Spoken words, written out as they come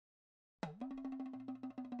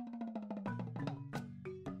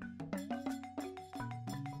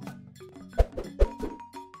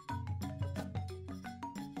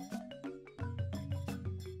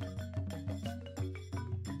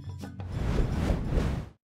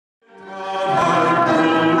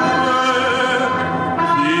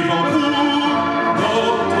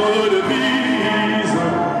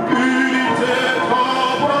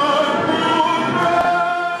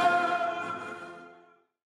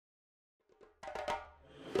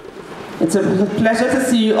It's a pleasure to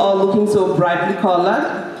see you all looking so brightly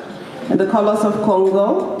colored in the colors of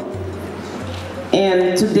Congo.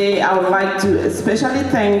 And today I would like to especially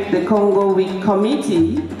thank the Congo Week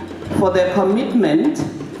Committee for their commitment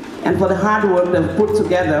and for the hard work they've put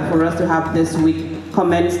together for us to have this week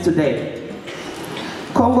commence today.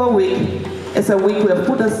 Congo Week is a week we have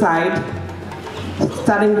put aside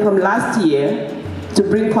starting from last year to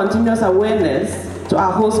bring continuous awareness to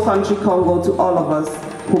our host country Congo, to all of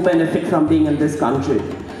us who benefit from being in this country.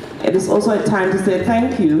 It is also a time to say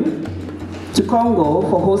thank you to Congo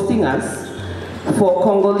for hosting us, for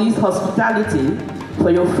Congolese hospitality, for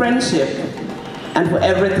your friendship, and for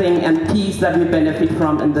everything and peace that we benefit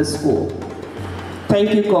from in this school.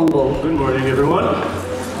 Thank you, Congo. Good morning, everyone.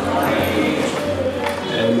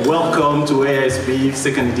 And welcome to AISB's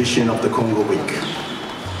second edition of the Congo Week.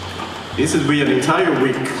 This will be an entire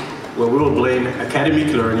week where we will blend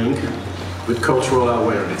academic learning with cultural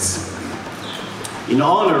awareness. In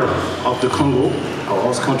honor of the Congo, our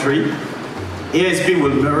host country, AISB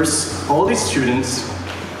will immerse all the students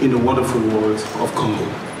in the wonderful world of Congo.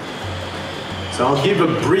 So I'll give a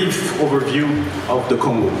brief overview of the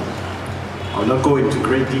Congo. I'll not go into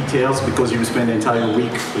great details because you will spend the entire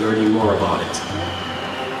week learning more about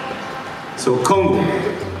it. So Congo.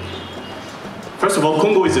 First of all,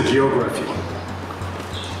 Congo is a geography.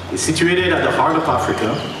 It's situated at the heart of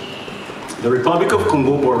Africa. The Republic of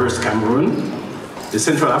Congo borders Cameroon, the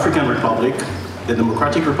Central African Republic, the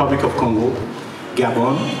Democratic Republic of Congo,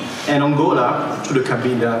 Gabon, and Angola through the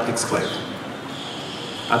Cabinda exclave.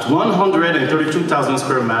 At 132,000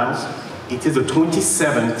 square miles, it is the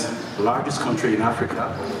 27th largest country in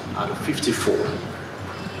Africa out of 54.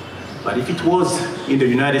 But if it was in the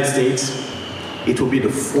United States, it will be the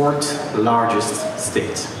 4th largest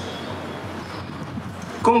state.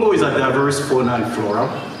 Congo is a diverse fauna and flora.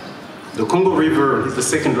 The Congo River is the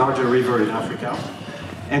second largest river in Africa,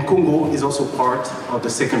 and Congo is also part of the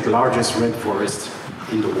second largest rainforest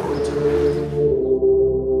in the world.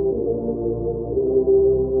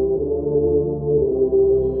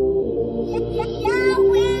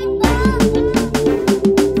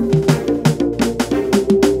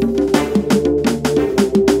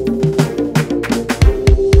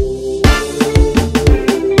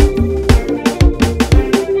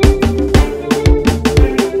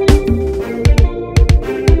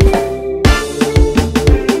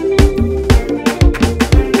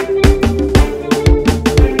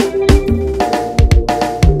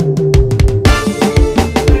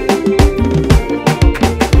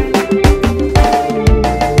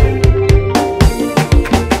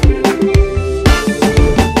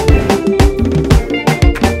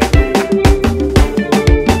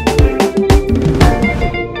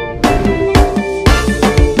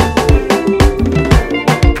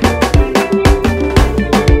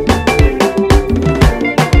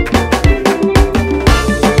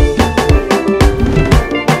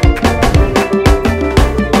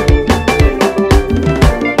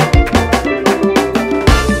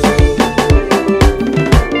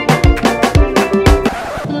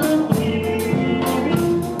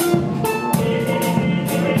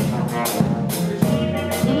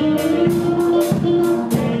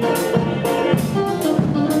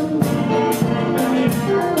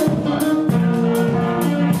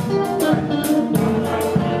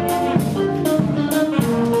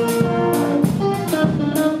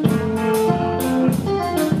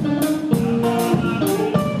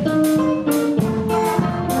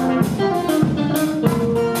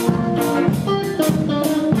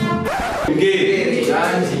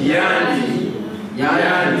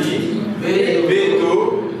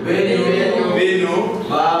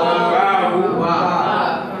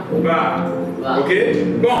 Ok?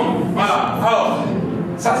 Bon, voilà. Alors,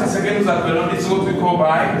 ça c'est ce que nous appelons les autres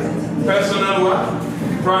cobayes. Personal what?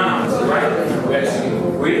 Pronouns, right? Yes.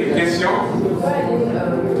 Oui, question?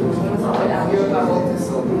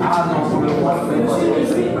 Ah non, pour le droit de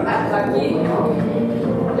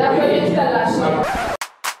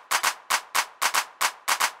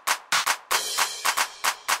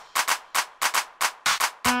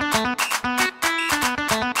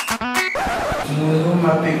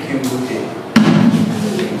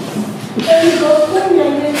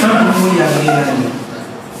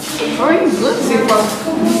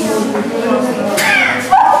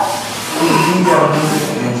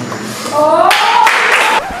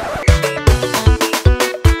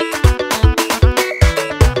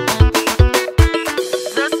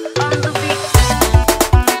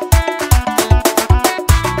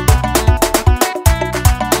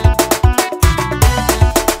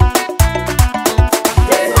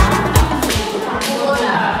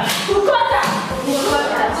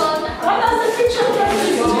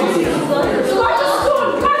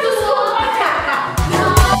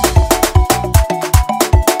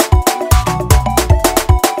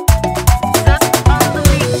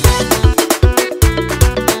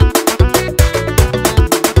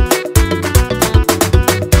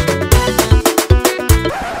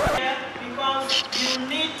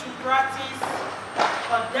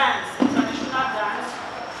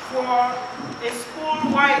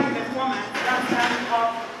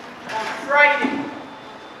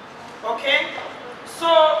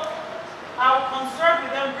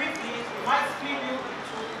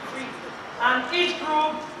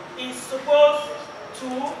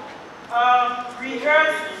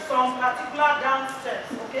rehearse some particular dance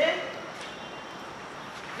steps, okay?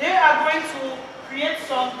 They are going to create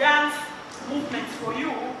some dance movements for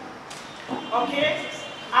you, okay?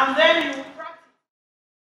 And then you practice.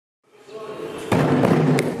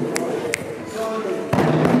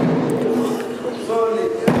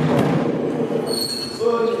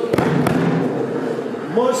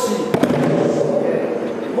 Mosi,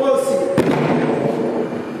 Mosi,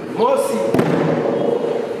 Mosi,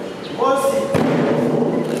 Mosi,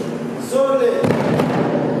 Sole,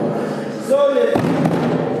 Sole,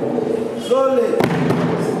 Sole,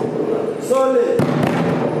 Sole,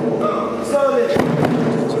 Sole,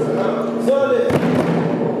 Sole,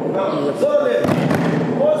 Sole,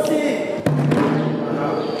 Mosi.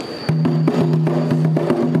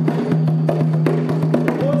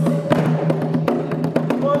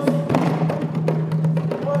 Mosi!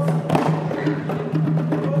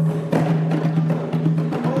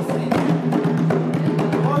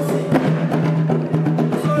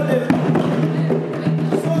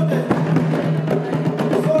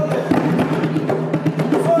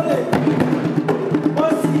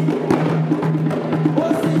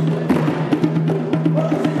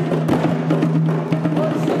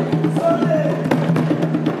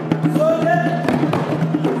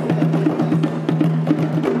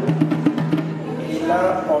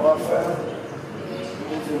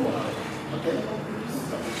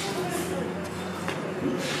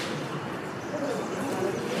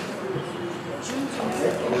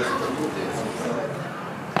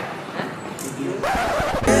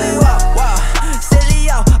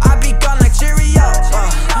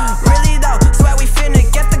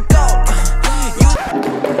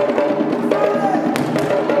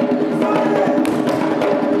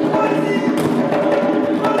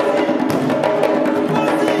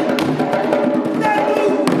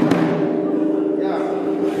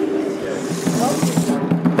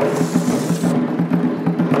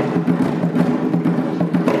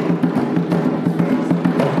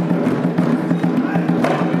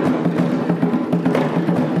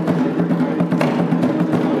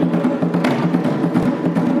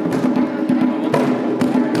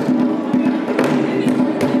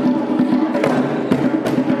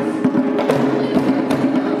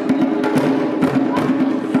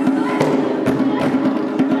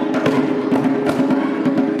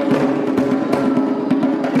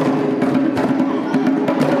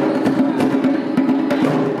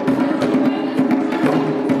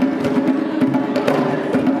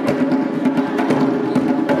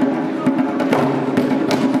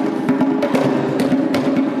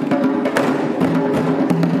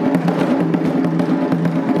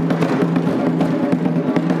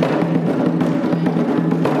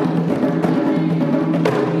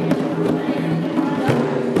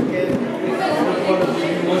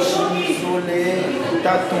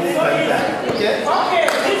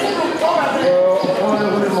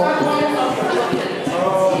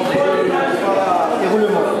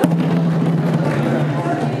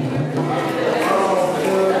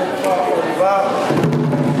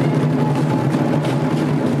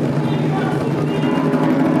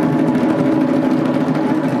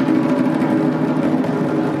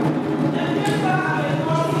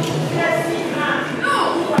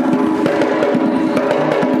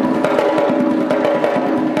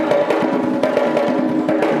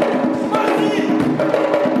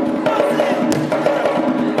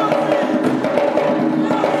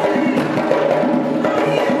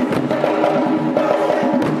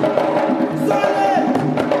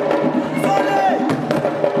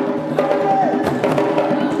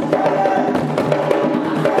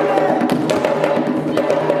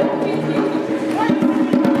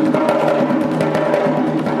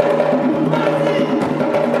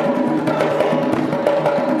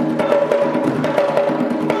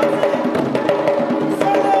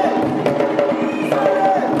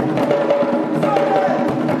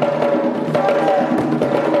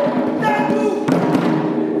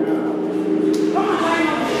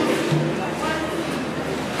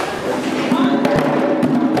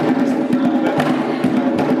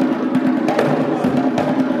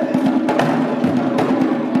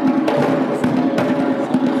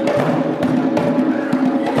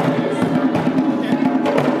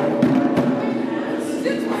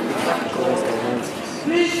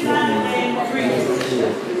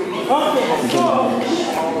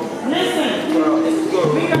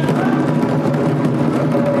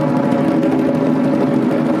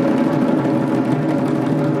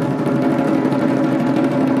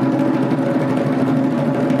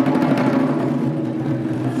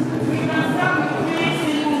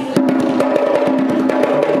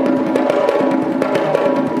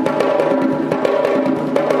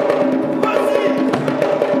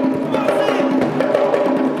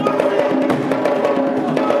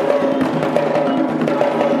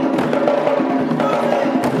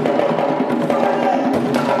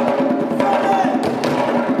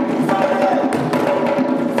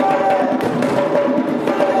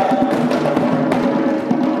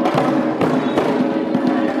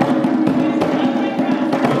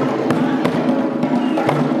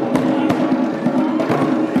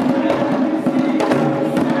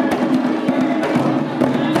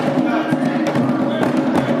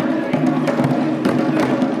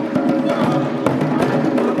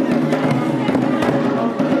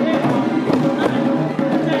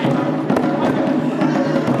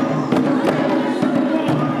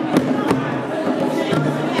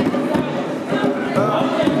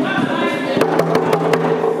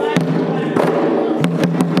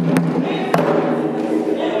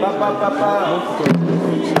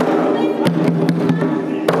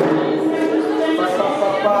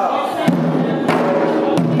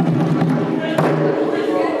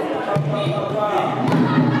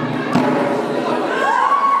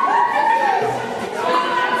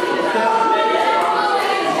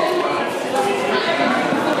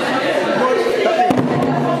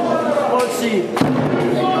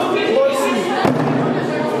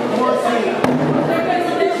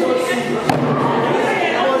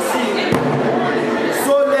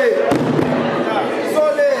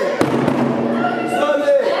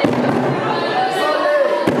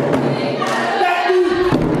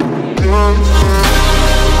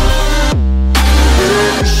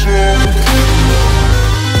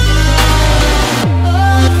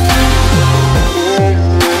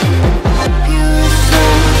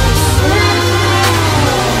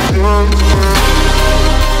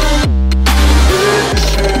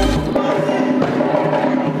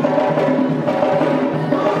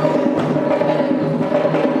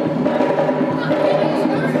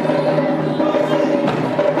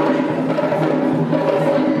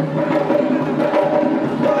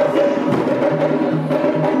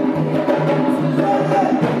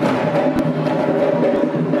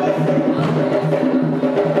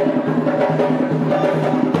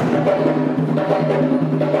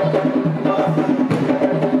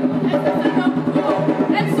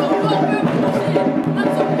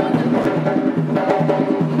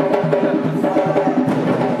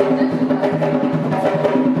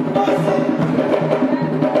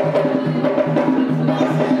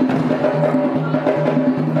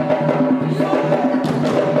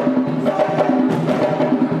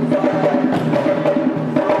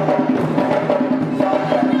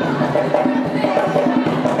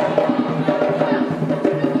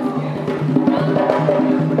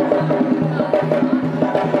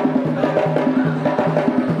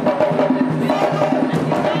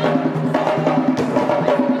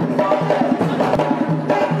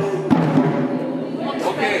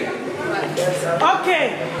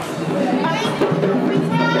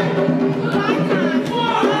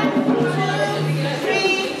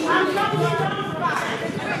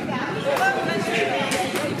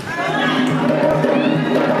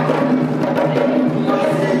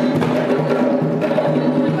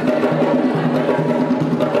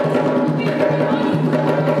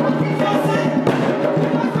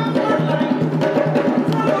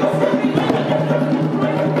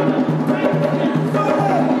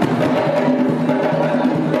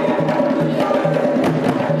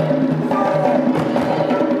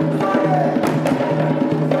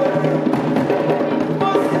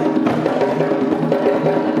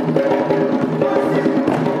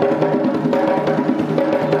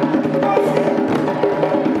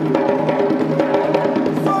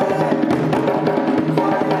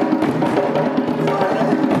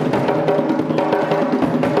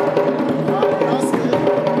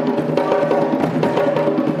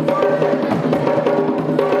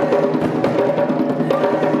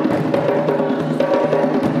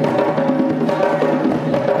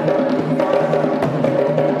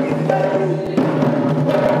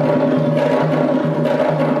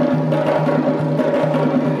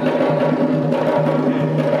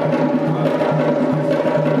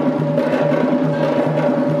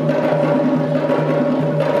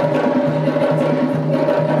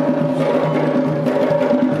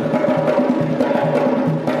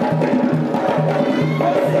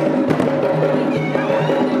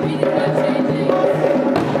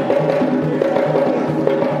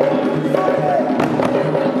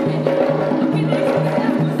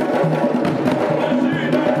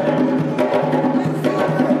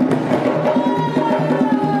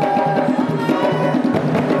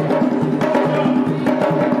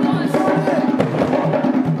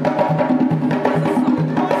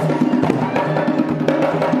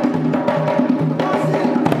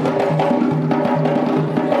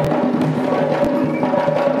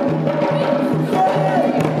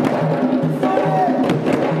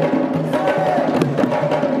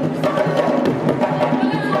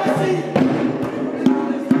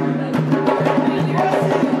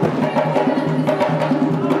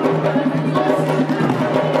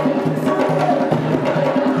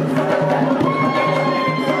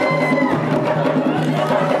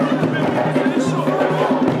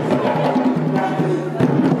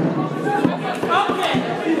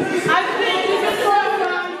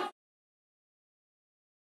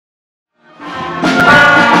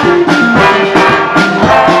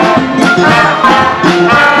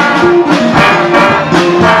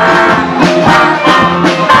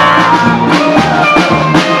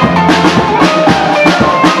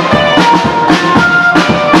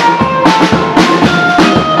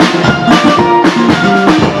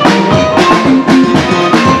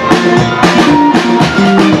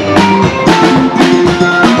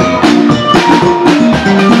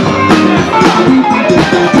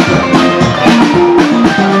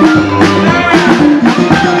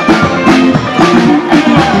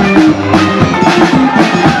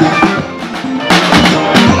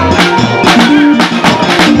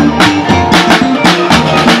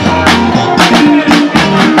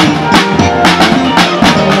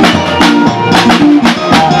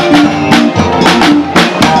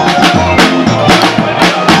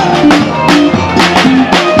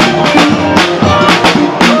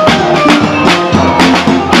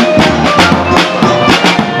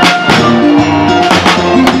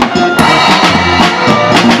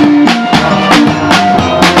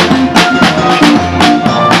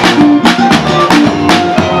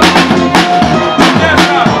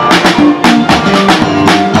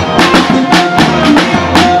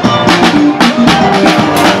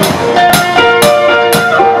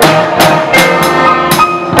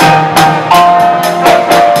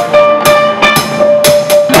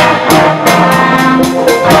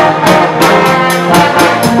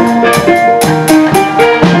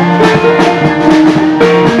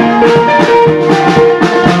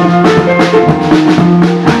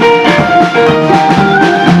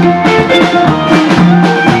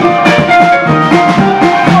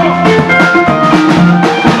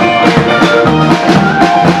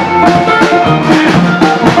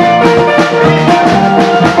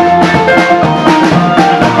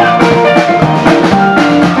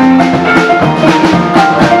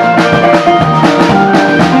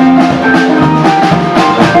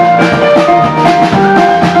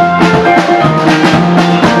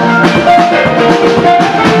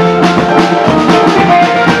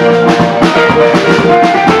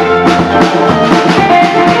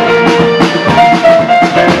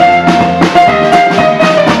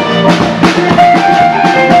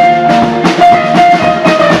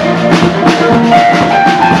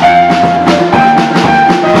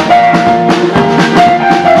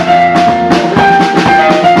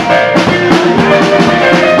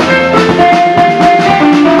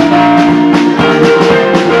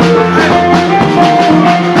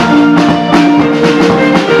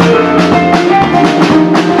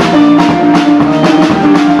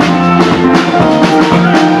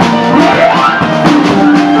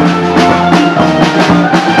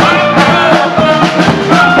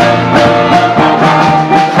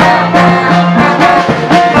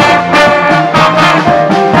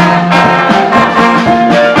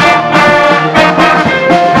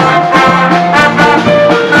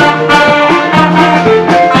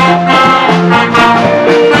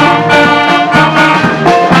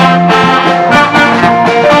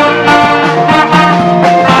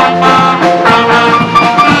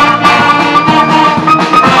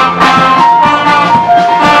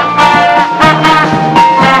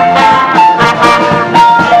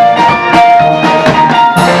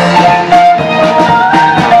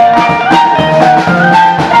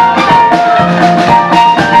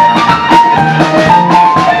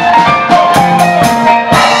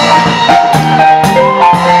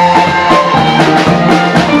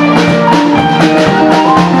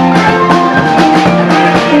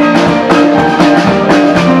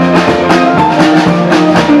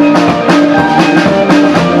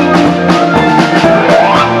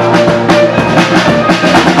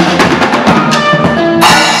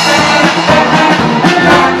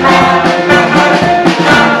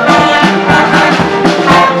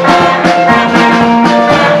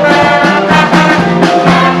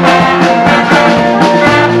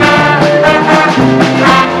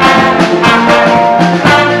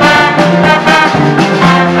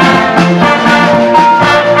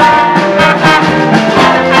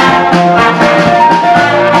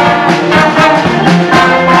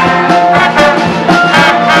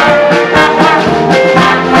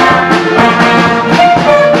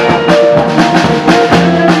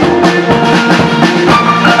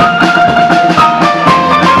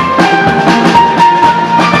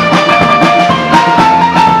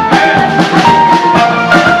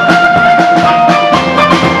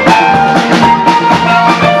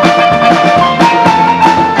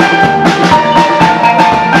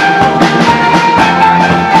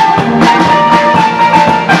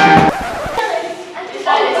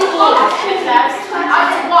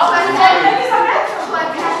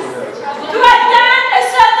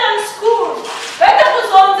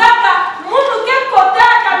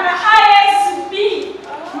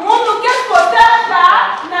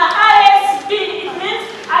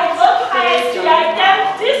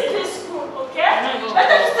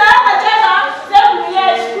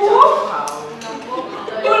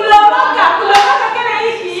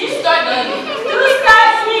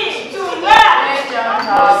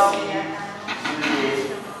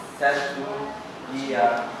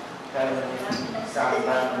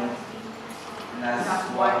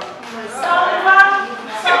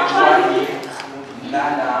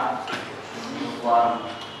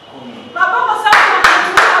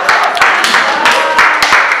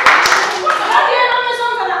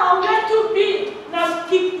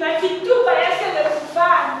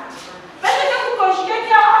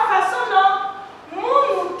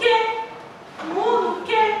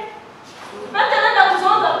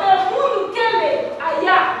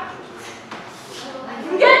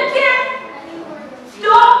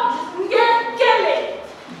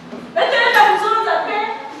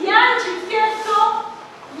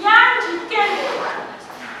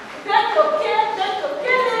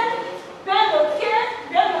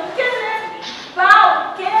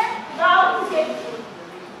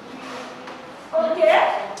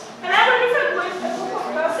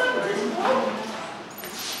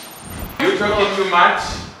 You talking too much?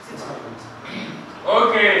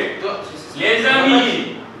 Ok. Les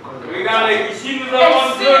amis, regardez, ici nous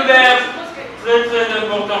avons deux verbes très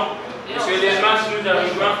importants. Parce que les matchs nous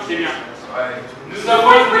arrivent pas, c'est bien. Nous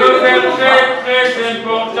avons deux verbes très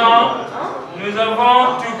importants. Nous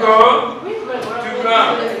avons to go, to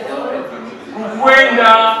come.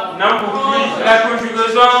 Kwenda, la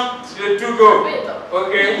conjugaison de to go.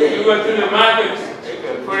 Ok, you go to the market,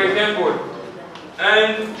 for example.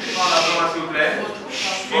 And, s'il vous plaît.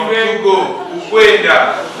 Suivez go.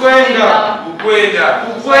 Ukwenda. Kwenda. Ukwenda.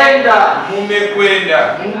 Ukwenda.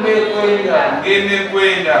 Mumekwenda. Mumekwenda.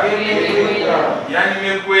 Gemekwenda. Gemekwenda. Yani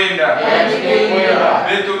mekwenda. Mekwenda.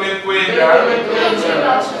 Beto mekwenda.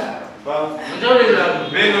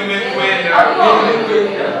 Beno mekwenda.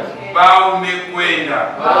 Bao mekwenda.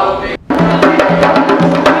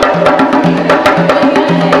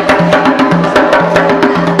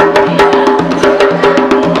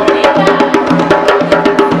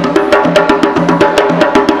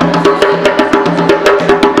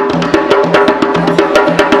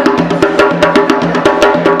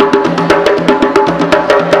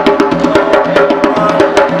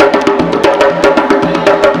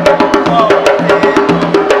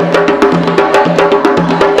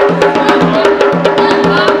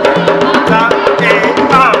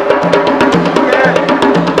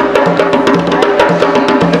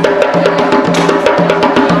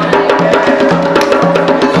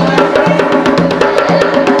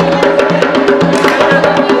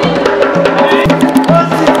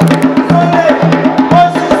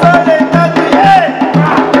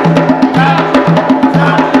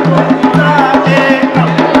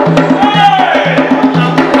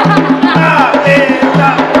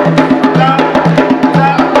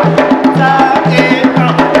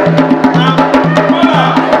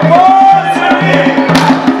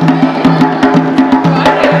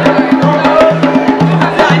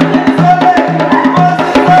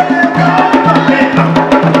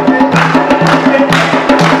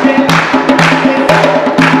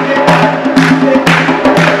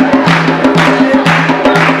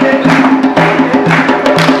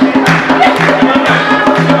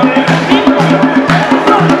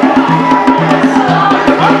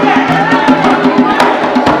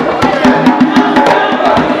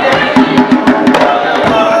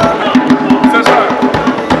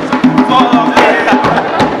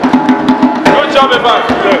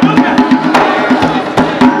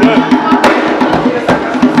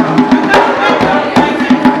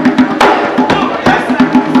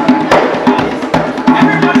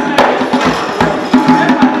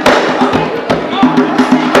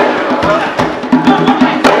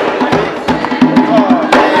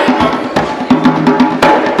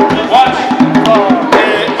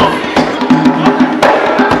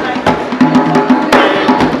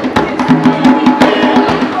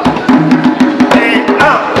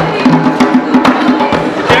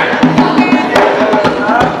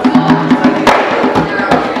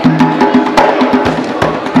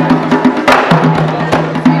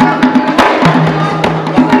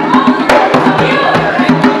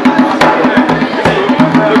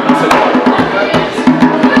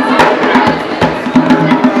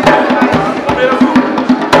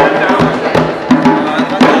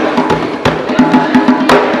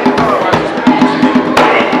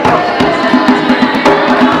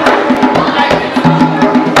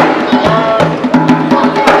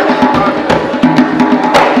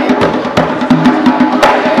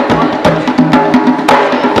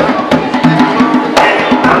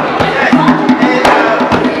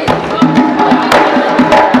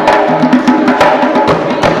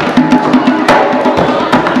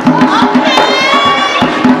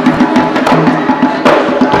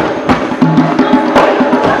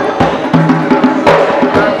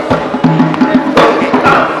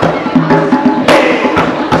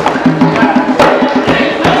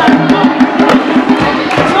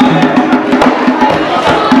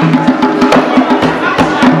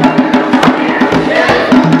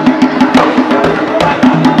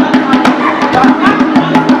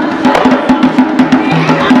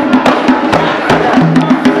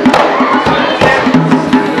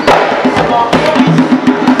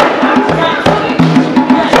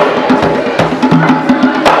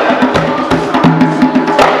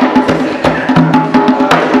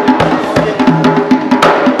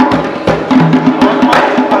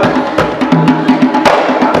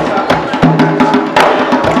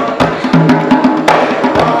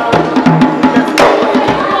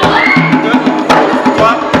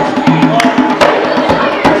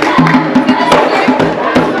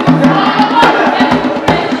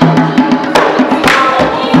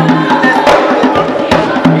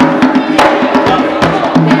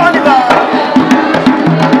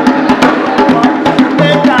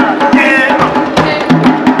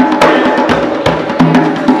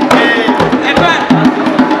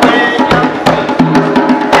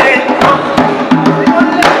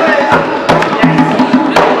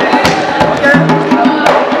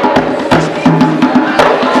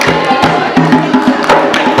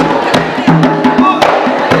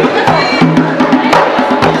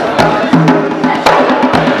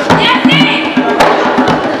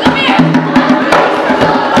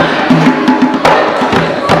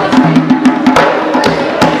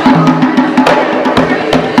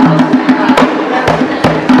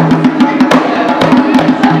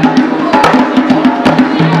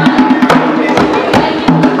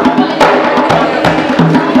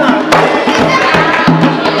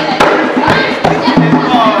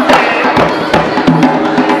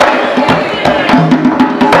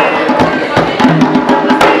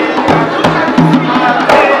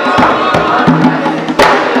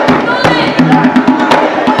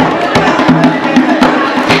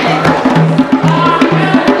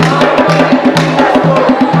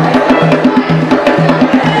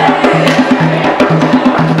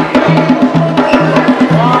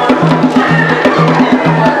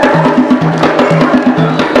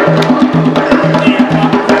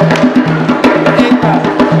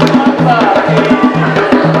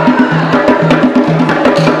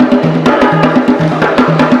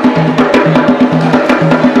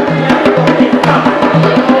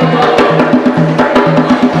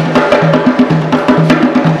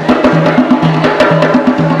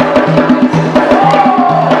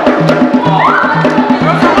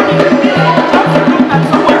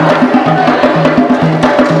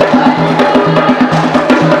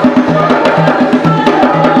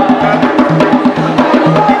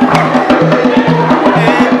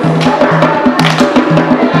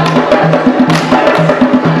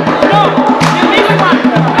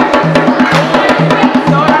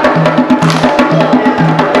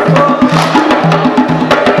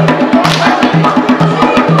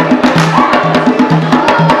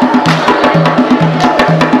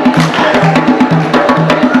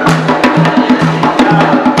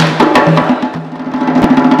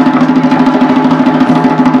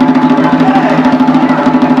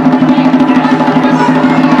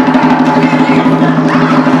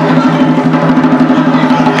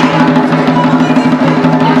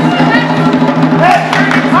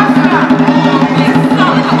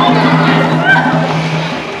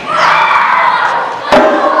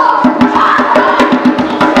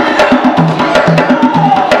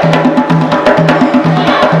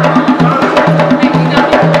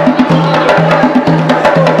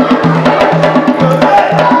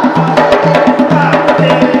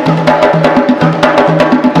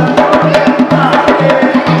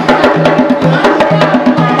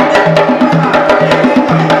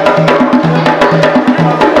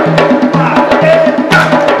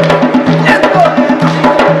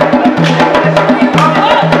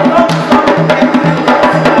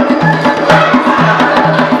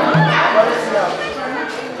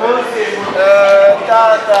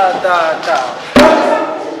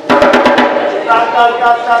 Ta ta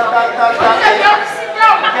ta ta ta ta ta.